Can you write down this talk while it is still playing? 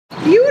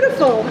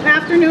Beautiful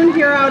afternoon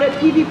here out at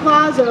Peavey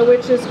Plaza,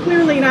 which is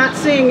clearly not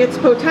seeing its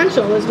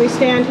potential as we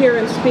stand here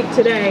and speak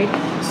today.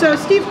 So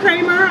Steve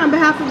Cramer, on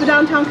behalf of the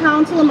Downtown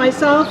Council, and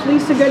myself,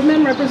 Lisa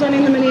Goodman,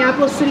 representing the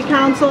Minneapolis City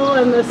Council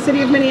and the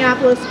City of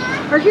Minneapolis,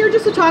 are here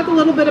just to talk a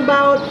little bit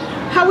about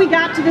how we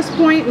got to this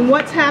point and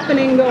what's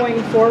happening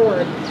going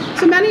forward.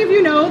 So many of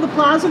you know the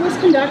plaza was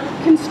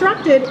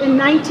constructed in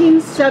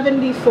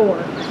 1974,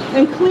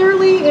 and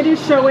clearly it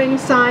is showing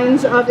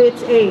signs of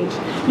its age.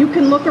 You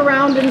can look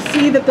around and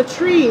see that the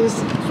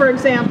trees, for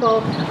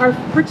example, are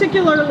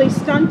particularly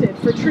stunted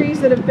for trees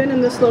that have been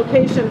in this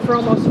location for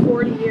almost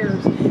 40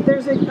 years.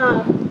 There's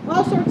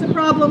all sorts of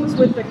problems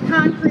with the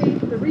concrete,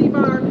 the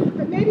rebar,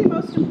 but maybe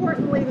most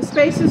importantly, the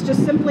space is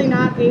just simply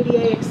not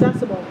ADA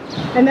accessible.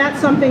 And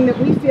that's something that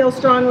we feel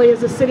strongly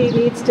as a city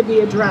needs to be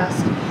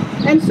addressed.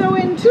 And so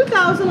in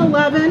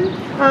 2011,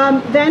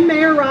 then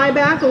Mayor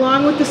Ryback,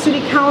 along with the City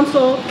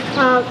Council,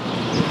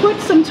 put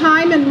some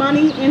time and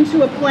money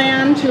into a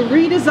plan to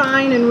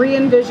redesign and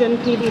re-envision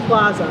Peavey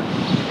Plaza.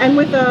 And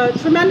with a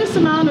tremendous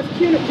amount of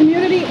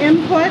community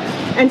input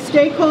and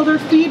stakeholder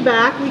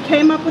feedback, we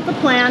came up with a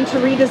plan to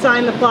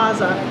redesign the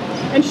plaza.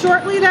 And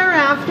shortly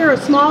thereafter, a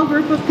small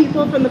group of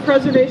people from the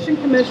Preservation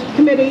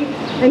Committee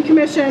and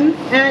Commission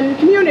and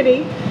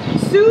community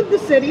sued the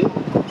city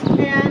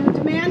and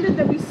demanded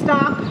that we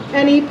stop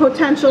any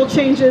potential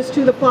changes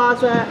to the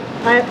plaza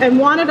and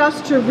wanted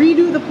us to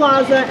redo the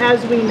plaza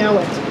as we know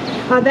it.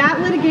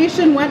 That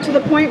litigation went to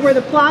the point where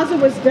the plaza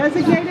was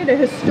designated a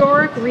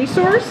historic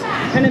resource,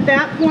 and at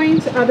that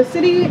point the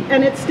city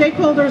and its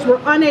stakeholders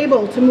were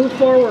unable to move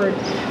forward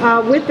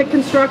with the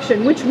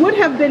construction, which would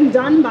have been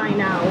done by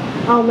now,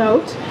 I'll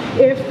note,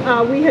 if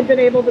we had been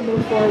able to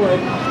move forward.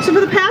 So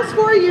for the past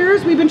 4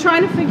 years we've been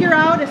trying to figure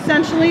out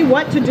essentially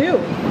what to do.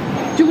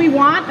 Do we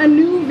want a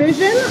new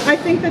vision? I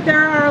think that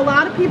there are a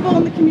lot of people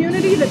in the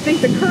community that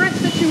think the current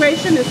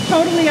situation is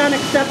totally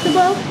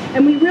unacceptable,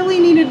 and we really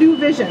need a new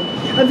vision.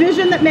 A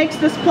vision that makes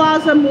this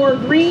plaza more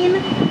green,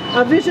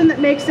 a vision that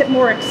makes it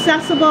more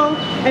accessible,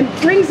 and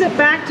brings it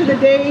back to the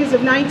days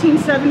of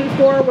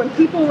 1974 when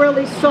people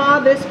really saw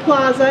this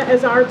plaza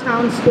as our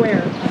town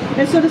square.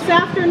 And so this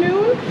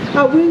afternoon,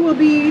 we will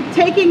be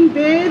taking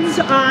bids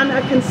on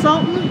a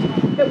consultant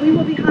that we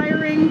will be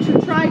hiring to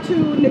try to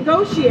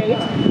negotiate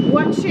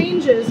what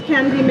changes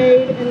can be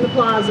made in the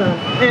plaza.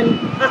 And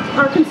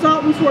our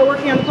consultants who are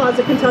working on the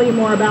plaza can tell you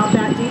more about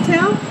that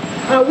detail.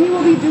 We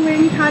will be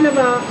doing kind of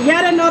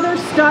yet another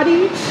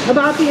study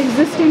about the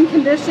existing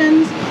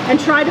conditions and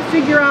try to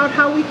figure out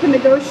how we can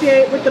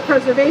negotiate with the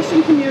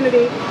preservation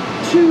community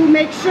to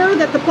make sure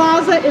that the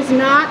plaza is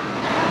not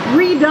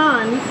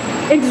redone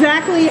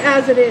exactly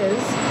as it is,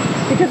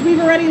 because we've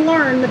already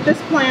learned that this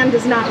plan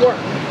does not work.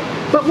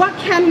 But what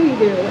can we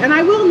do? And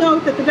I will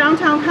note that the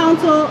Downtown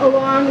Council,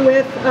 along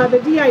with the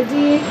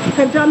DID,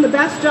 have done the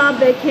best job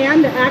they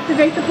can to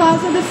activate the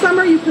plaza this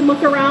summer. You can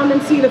look around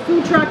and see the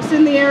food trucks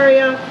in the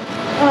area,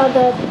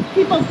 the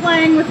people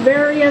playing with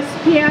various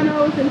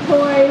pianos and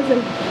toys,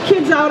 and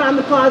kids out on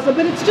the plaza,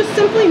 but it's just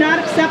simply not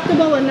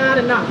acceptable and not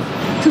enough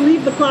to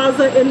leave the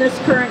plaza in this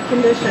current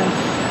condition.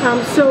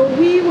 So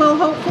we will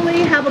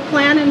hopefully have a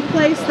plan in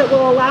place that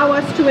will allow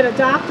us to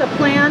adopt a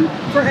plan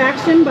for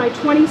action by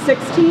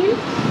 2016,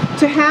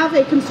 to have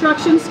a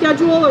construction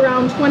schedule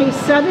around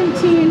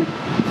 2017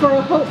 for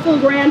a hopeful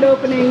grand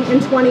opening in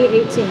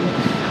 2018.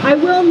 I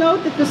will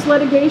note that this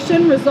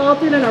litigation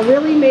resulted in a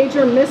really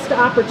major missed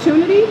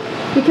opportunity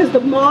because the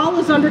mall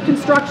is under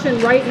construction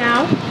right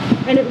now,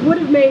 and it would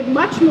have made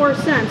much more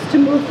sense to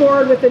move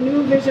forward with a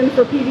new vision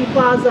for Peavey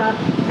Plaza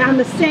on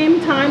the same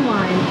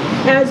timeline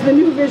as the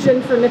new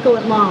vision for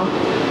Nicollet Mall.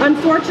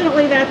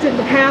 Unfortunately, that didn't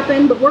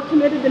happen, but we're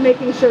committed to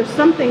making sure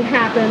something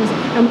happens,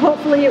 and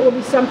hopefully it will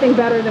be something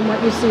better than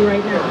what you see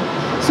right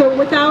now. So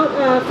without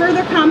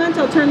further comment,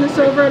 I'll turn this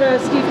over to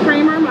Steve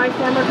Cramer, my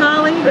former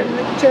colleague and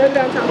the chair of the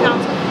Downtown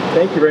Council.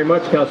 Thank you very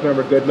much,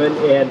 Councilmember Goodman,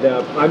 and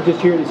I'm just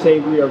here to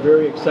say we are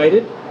very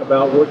excited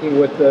about working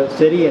with the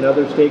city and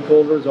other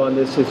stakeholders on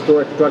this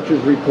historic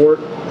structures report,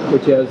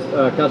 which, as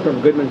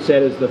Councilmember Goodman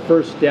said, is the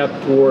first step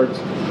towards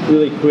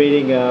really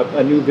creating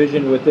a new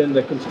vision within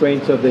the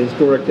constraints of the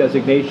historic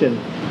designation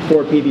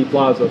for Peavey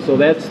Plaza. So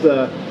that's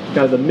the kind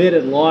of the mid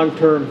and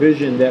long-term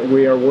vision that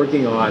we are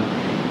working on.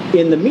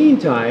 In the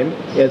meantime,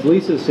 as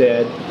Lisa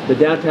said, the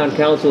Downtown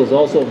Council is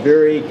also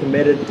very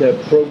committed to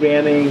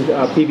programming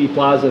Peavey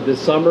Plaza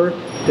this summer,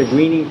 to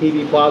greening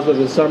Peavey Plaza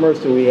this summer.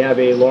 So we have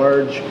a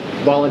large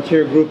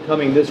volunteer group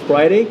coming this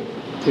Friday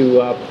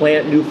to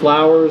plant new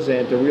flowers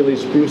and to really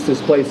spruce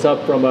this place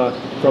up from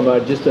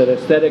just an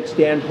aesthetic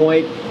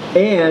standpoint.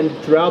 And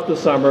throughout the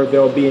summer,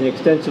 there will be an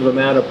extensive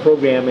amount of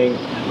programming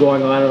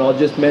going on, and I'll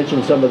just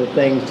mention some of the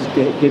things just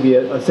to give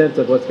you a sense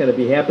of what's going to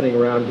be happening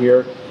around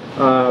here.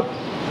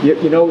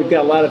 You know, we've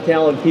got a lot of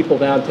talented people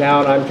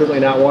downtown. I'm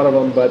certainly not one of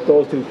them, but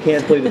those who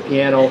can't play the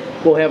piano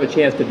will have a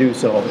chance to do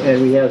so.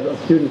 And we have a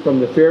student from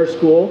the Fair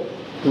School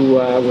who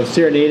was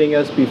serenading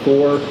us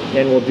before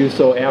and will do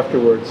so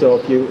afterwards. So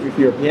if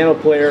you're a piano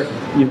player,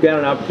 you've got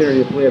an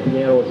opportunity to play a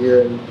piano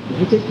here. And did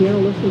you take piano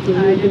lessons?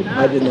 I did not.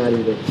 I did not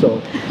either.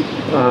 So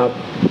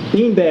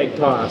beanbag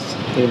toss.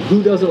 And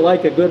who doesn't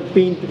like a good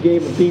game of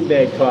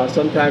beanbag toss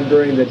sometime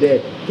during the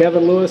day?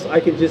 Kevin Lewis, I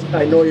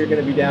know you're going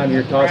to be down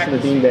here tossing the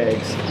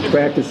beanbags,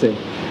 practicing.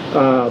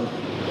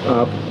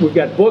 We've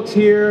got books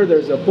here.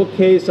 There's a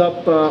bookcase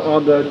up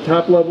on the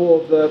top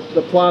level of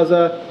the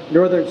plaza.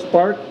 Northern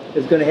Spark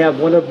is going to have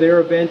one of their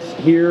events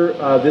here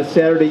this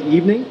Saturday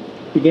evening,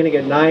 beginning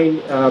at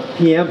 9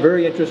 p.m.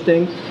 Very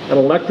interesting. An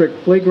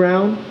electric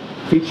playground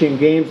featuring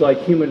games like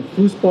human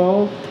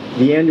foosball,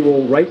 the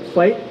annual Right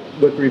Fight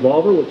with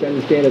Revolver, which I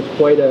understand is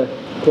quite a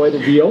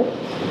deal.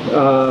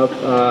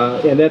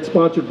 And that's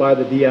sponsored by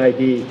the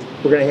DID.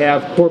 We're going to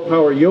have Core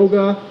Power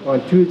Yoga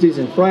on Tuesdays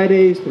and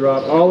Fridays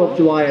throughout all of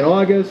July and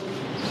August.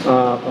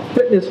 A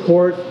fitness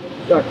course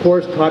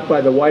taught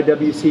by the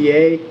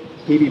YWCA,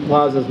 Peavey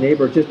Plaza's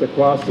neighbor just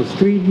across the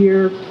street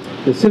here.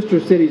 The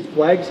Sister Cities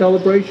Flag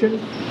Celebration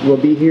will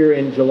be here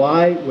in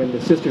July when the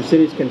Sister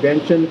Cities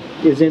Convention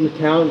is in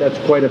town. That's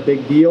quite a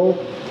big deal.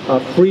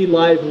 Free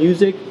live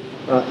music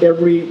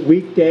every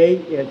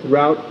weekday and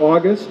throughout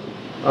August.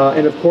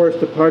 And of course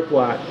the park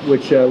lot,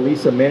 which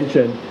Lisa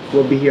mentioned,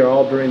 will be here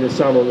all during the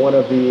summer, one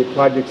of the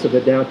projects of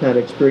the Downtown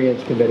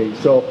Experience Committee.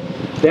 So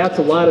that's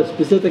a lot of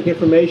specific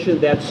information.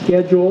 That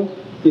schedule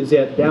is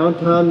at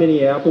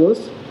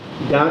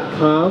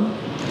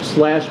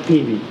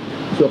downtownminneapolis.com/Peavey.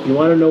 So if you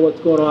want to know what's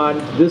going on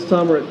this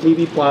summer at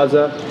Peavey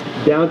Plaza,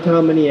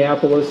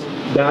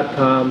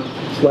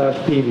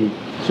 downtownminneapolis.com/Peavey.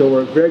 So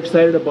we're very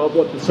excited about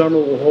what the summer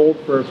will hold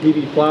for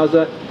Peavey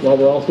Plaza, while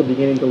we're also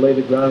beginning to lay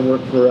the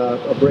groundwork for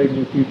a brave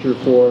new future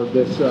for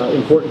this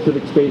important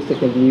civic space that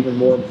can be even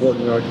more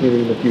important in our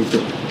community in the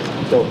future.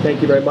 So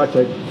thank you very much.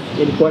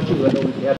 Any questions? I know we can have